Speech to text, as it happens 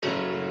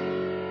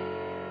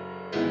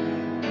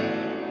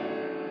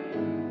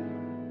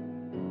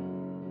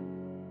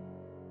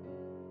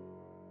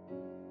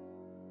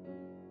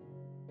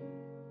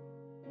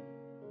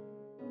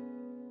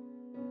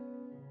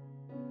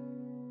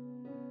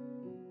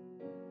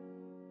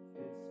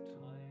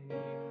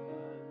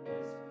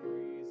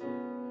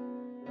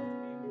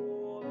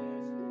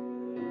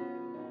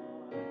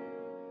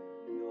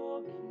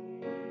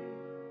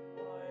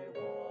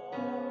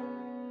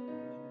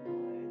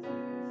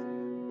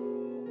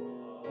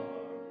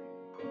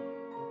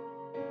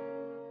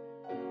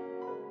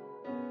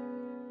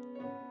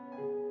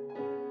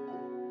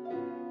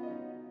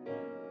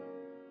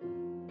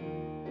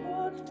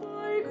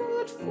By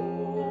good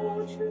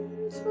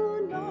fortune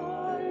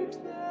tonight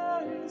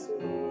there is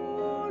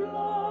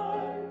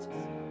moonlight.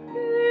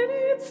 In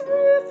its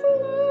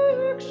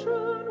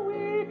reflection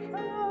we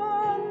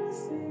can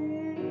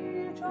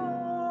see each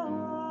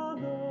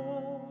other.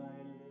 My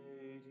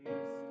lady,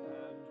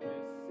 stand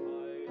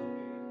beside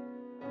me,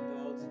 and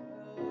I'll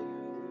tell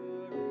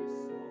you very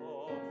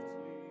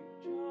softly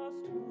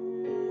just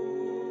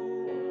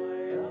who I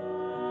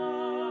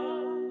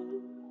am.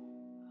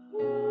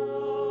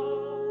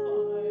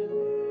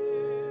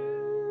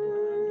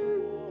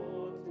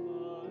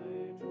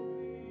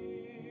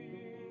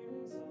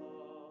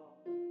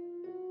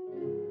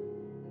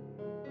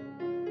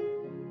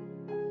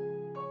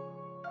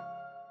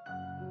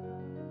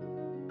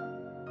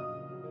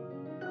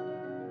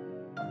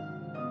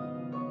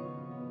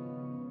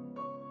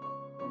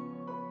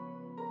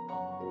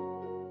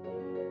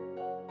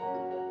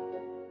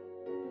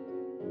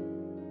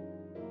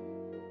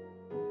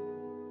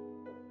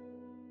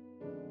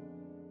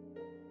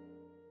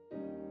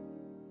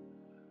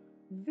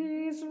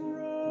 These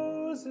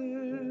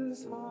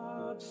roses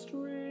have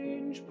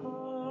strange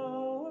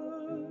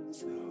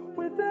powers.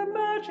 With their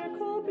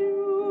magical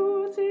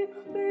beauty,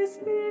 they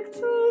speak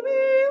to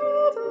me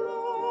of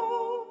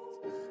love,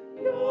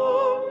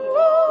 young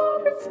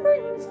love in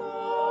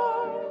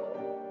springtime.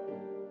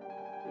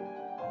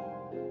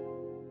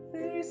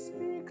 They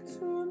speak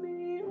to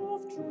me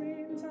of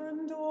dreams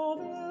and of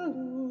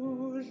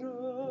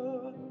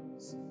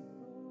illusions.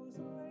 Those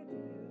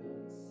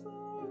ideas so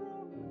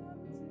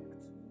romantic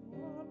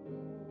to our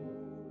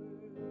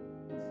poets.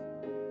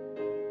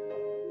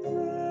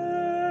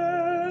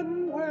 Then,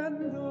 when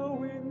the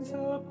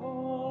winter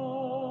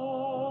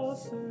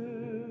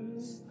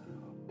passes,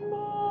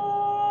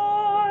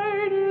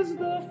 mine is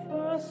the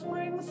first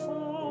spring sunshine.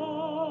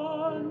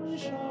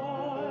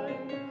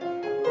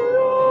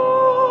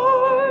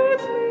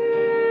 Brightly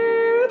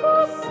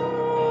the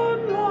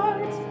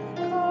sunlight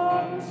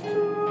comes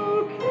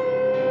to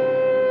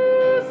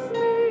kiss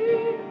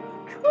me,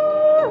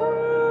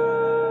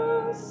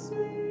 caress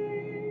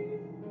me.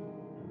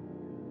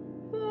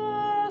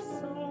 The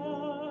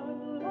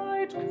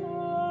sunlight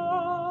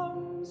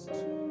comes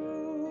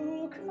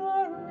to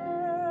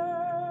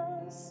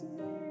caress me.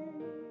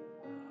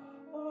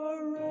 A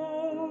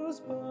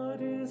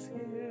rosebud is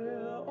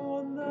here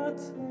on the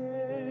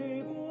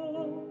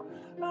table,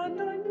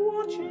 and I'm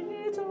watching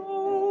it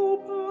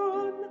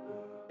open.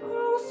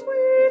 How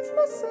sweet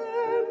the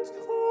scent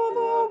of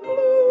a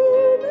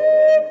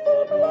blooming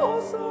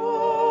blossom!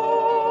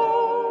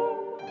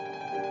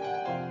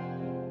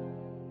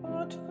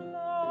 But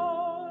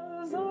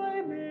flowers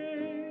I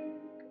make,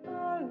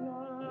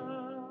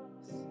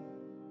 alas,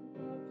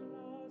 the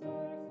flowers I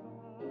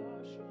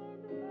fashion,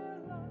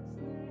 alas,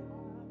 they have no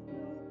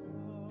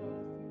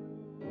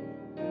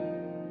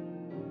perfume.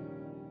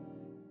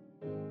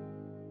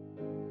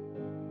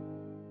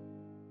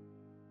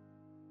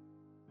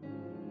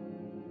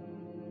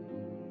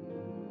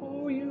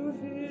 Oh, you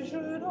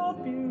vision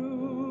of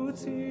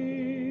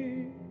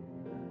beauty,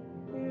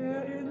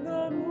 here in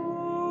the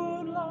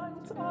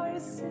moonlight I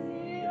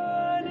see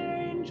an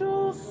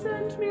angel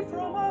sent me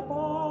from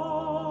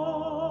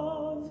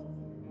above.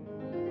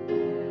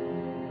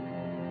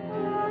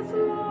 At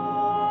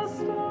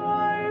last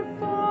I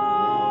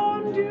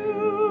found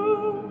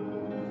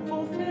you,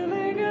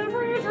 fulfilling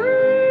every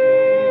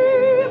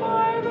dream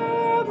I've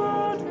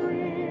ever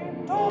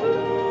dreamed of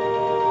love.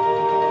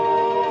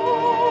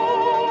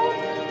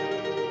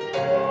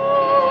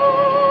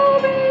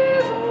 Love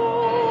is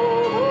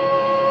overwhelming.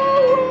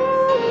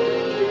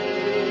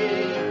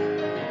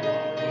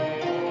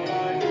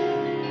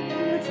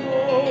 It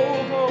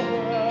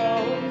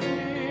overwhelms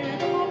me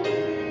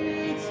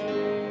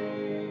completely.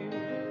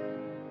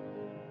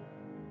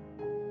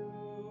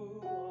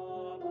 You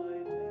are my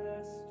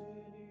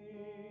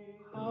destiny.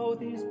 How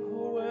these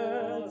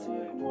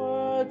poetic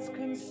words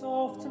can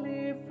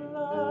softly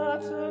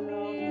flatter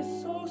me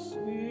so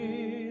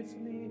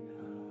sweetly.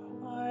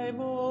 I'm